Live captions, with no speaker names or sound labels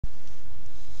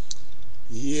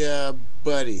Yeah,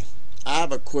 buddy. I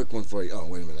have a quick one for you. Oh,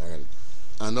 wait a minute.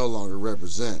 I no longer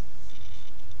represent.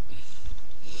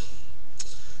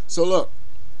 So look,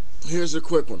 here's a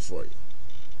quick one for you.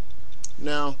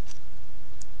 Now,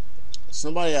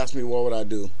 somebody asked me what would I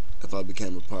do if I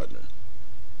became a partner?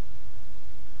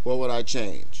 What would I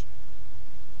change?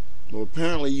 Well,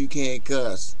 apparently you can't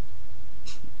cuss.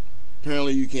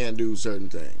 Apparently you can't do certain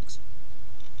things.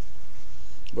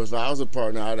 But if I was a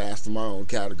partner, I'd ask for my own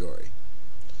category.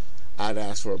 I'd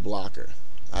ask for a blocker.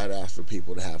 I'd ask for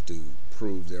people to have to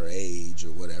prove their age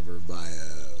or whatever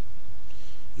via,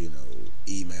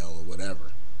 email or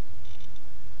whatever.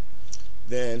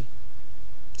 Then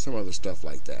some other stuff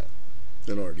like that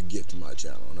in order to get to my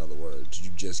channel. In other words, you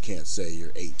just can't say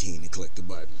you're 18 and click the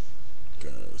button.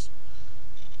 Because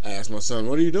I asked my son,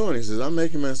 "What are you doing?" He says, "I'm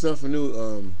making myself a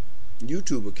new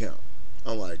YouTube account."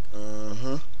 I'm like,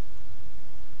 "Uh-huh."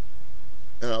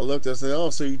 And I looked, I said, "Oh,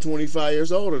 so you're 25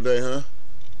 years old today, huh?"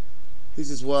 He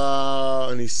says, "Wow,"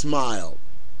 and he smiled.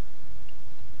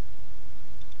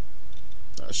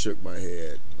 I shook my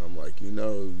head. I'm like,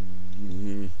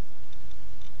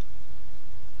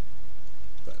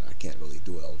 but I can't really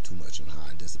dwell too much on how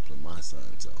I discipline my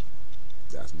son, so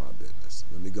that's my business.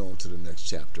 Let me go on to the next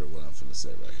chapter of what I'm going to say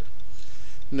right here.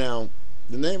 Now,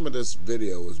 the name of this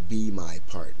video is Be My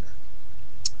Partner.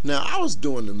 Now, I was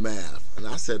doing the math, and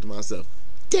I said to myself,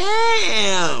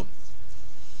 damn!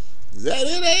 Is that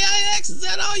it, AIX? Is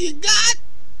that all you got?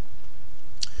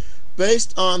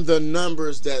 Based on the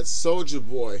numbers that Soulja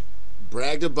Boy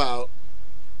bragged about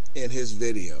in his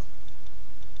video,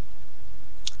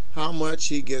 how much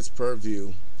he gets per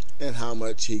view and how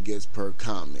much he gets per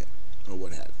comment or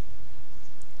what have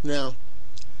you. Now,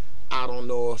 I don't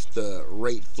know if the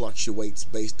rate fluctuates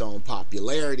based on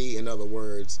popularity. In other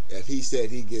words, if he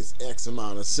said he gets X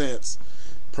amount of cents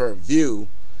per view,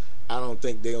 I don't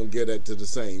think they're going to get it to the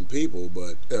same people,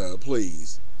 but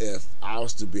please, if I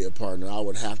was to be a partner, I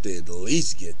would have to at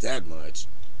least get that much.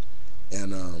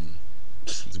 And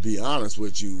to be honest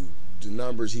with you, the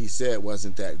numbers he said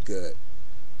wasn't that good,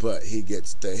 but he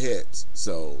gets the hits.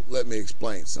 So let me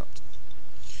explain something.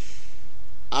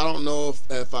 I don't know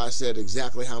if I said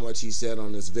exactly how much he said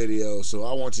on this video, so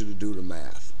I want you to do the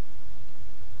math.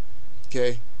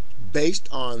 Okay? Based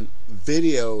on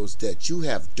videos that you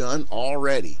have done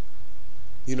already,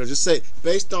 just say,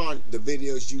 based on the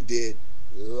videos you did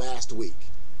last week,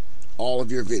 all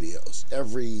of your videos,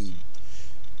 every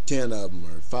 10 of them,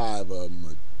 or 5 of them,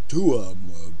 or 2 of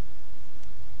them, or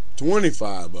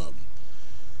 25 of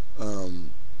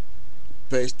them,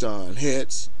 based on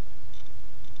hits.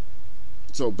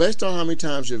 So based on how many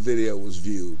times your video was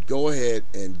viewed, go ahead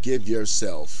and give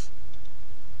yourself,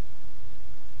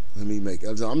 I'm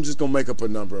just going to make up a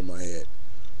number in my head,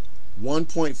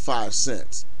 1.5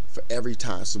 cents for every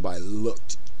time somebody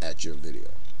looked at your video.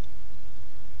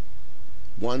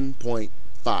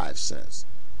 1.5 cents.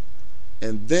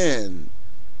 And then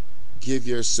give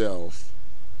yourself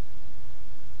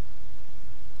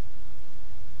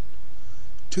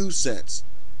 2 cents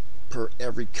per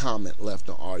every comment left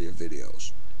on all your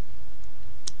videos.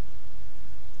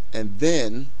 And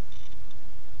then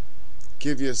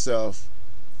give yourself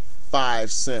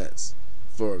 5 cents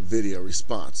for video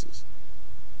responses.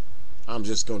 I'm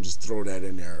just going to throw that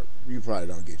in there. You probably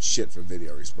don't get shit for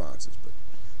video responses, but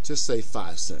just say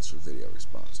 5 cents for video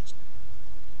responses.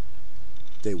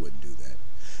 They wouldn't do that.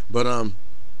 But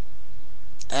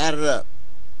add it up.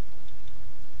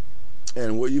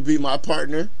 And will you be my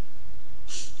partner?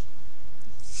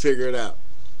 Figure it out.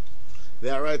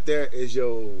 That right there is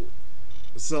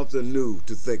something new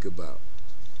to think about.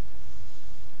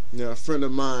 Now, a friend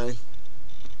of mine,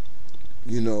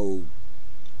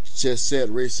 just said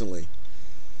recently,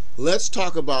 let's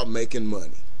talk about making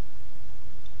money.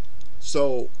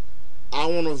 So I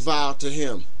want to vow to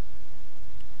him,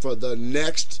 for the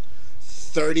next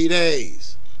 30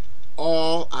 days,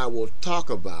 all I will talk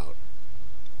about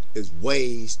is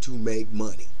ways to make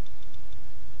money.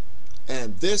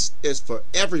 And this is for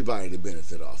everybody to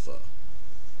benefit off of.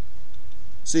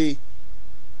 See,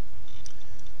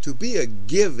 to be a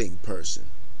giving person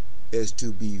is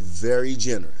to be very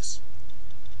generous.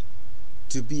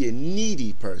 To be a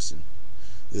needy person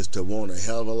is to want a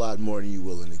hell of a lot more than you're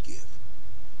willing to give.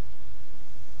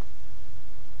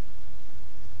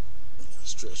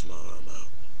 Stretch my arm out.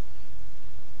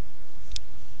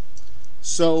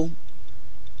 So,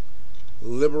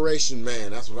 Liberation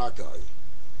Man, that's what I call you.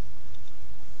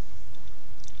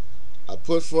 I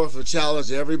put forth a challenge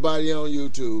to everybody on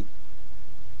YouTube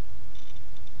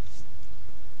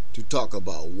to talk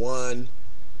about one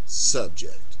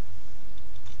subject.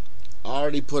 I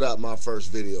already put out my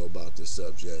first video about this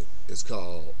subject. It's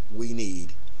called We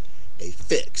Need a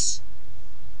Fix.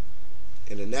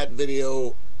 And in that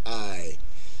video, I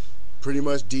pretty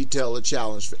much detail a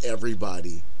challenge for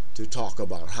everybody to talk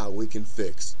about how we can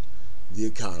fix the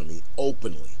economy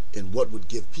openly and what would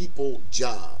give people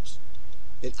jobs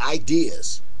and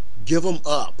ideas. Give them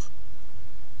up.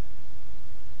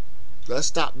 Let's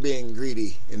stop being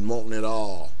greedy and wanting it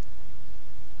all.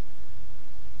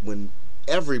 When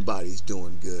everybody's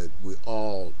doing good, we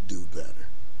all do better.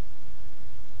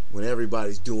 When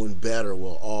everybody's doing better,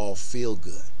 we'll all feel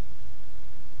good.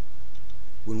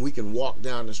 When we can walk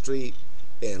down the street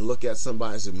and look at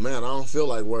somebody and say, man, I don't feel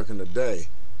like working today,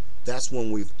 that's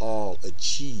when we've all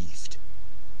achieved.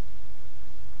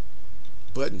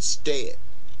 But instead,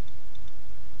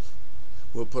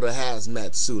 we'll put a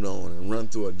hazmat suit on and run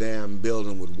through a damn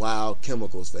building with wild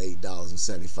chemicals for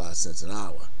 $8.75 an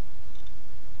hour.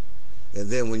 And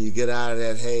then when you get out of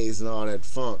that haze and all that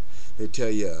funk, they tell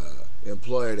your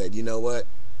employer that, you know what,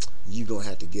 you're going to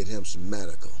have to get him some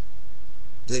medical.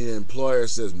 Then the employer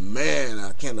says, man,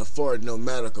 I can't afford no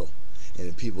medical. And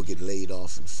then people get laid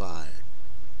off and fired.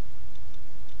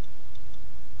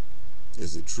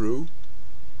 Is it true?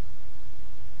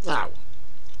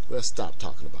 Let's stop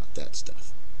talking about that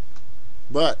stuff.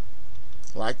 But,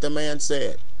 like the man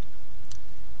said,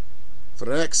 for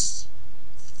the next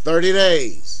 30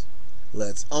 days,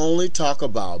 let's only talk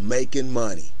about making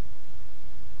money.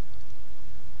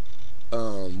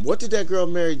 What did that girl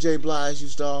Mary J. Blige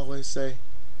used to always say?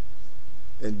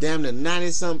 And damn near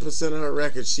 90-something% of her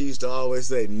records, she used to always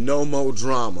say, no more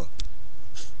drama.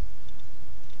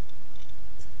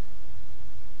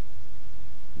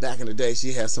 Back in the day,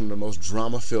 she had some of the most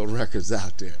drama-filled records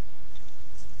out there.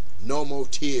 No more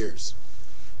tears.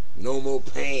 No more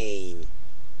pain.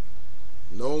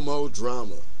 No more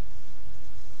drama.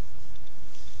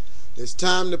 It's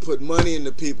time to put money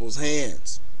into people's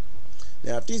hands.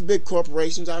 Now, if these big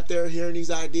corporations out there are hearing these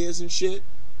ideas and shit,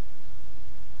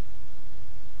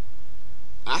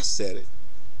 I said it.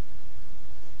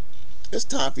 It's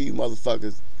time for you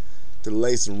motherfuckers to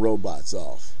lay some robots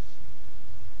off.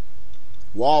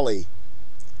 Wall-E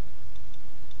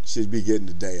should be getting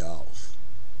the day off.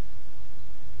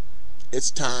 It's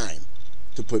time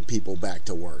to put people back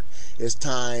to work. It's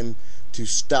time to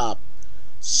stop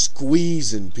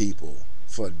squeezing people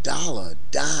for a dollar a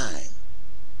dime.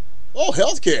 Oh,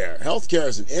 healthcare. Healthcare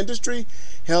is an industry.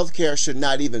 Healthcare should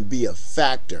not even be a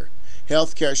factor.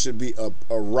 Healthcare should be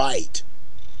a right.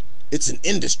 It's an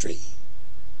industry.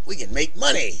 We can make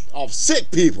money off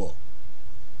sick people.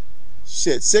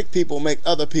 Shit, sick people make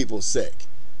other people sick.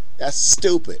 That's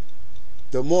stupid.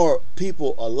 The more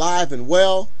people alive and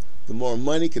well, the more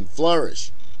money can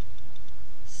flourish.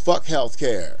 Fuck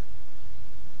healthcare.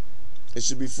 It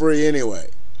should be free anyway.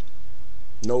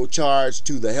 No charge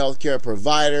to the healthcare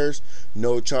providers.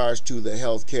 No charge to the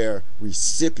healthcare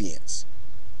recipients.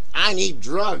 I need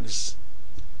drugs.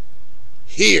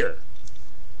 Here.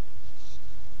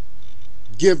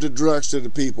 Give the drugs to the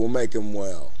people, make them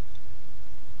well.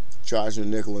 Charging a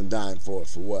nickel and dime for it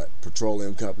for what?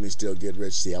 Petroleum companies still get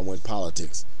rich. See, I went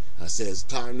politics. I said it's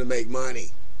time to make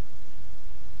money.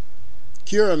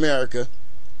 Cure America,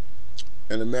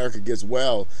 and America gets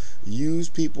well. Use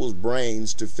people's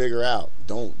brains to figure out.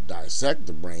 Don't dissect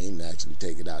the brain, actually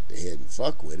take it out the head and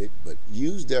fuck with it, but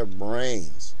use their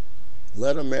brains.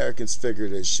 Let Americans figure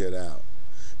this shit out.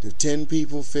 The 10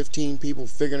 people, 15 people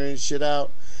figuring this shit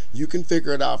out, you can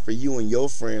figure it out for you and your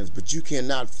friends, but you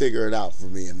cannot figure it out for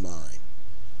me and mine.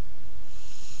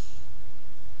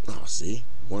 Oh, see?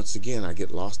 Once again, I get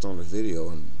lost on the video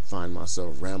and find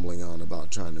myself rambling on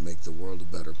about trying to make the world a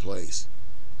better place.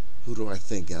 Who do I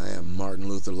think I am, Martin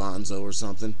Luther Lonzo or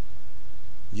something?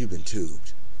 You've been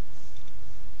tubed.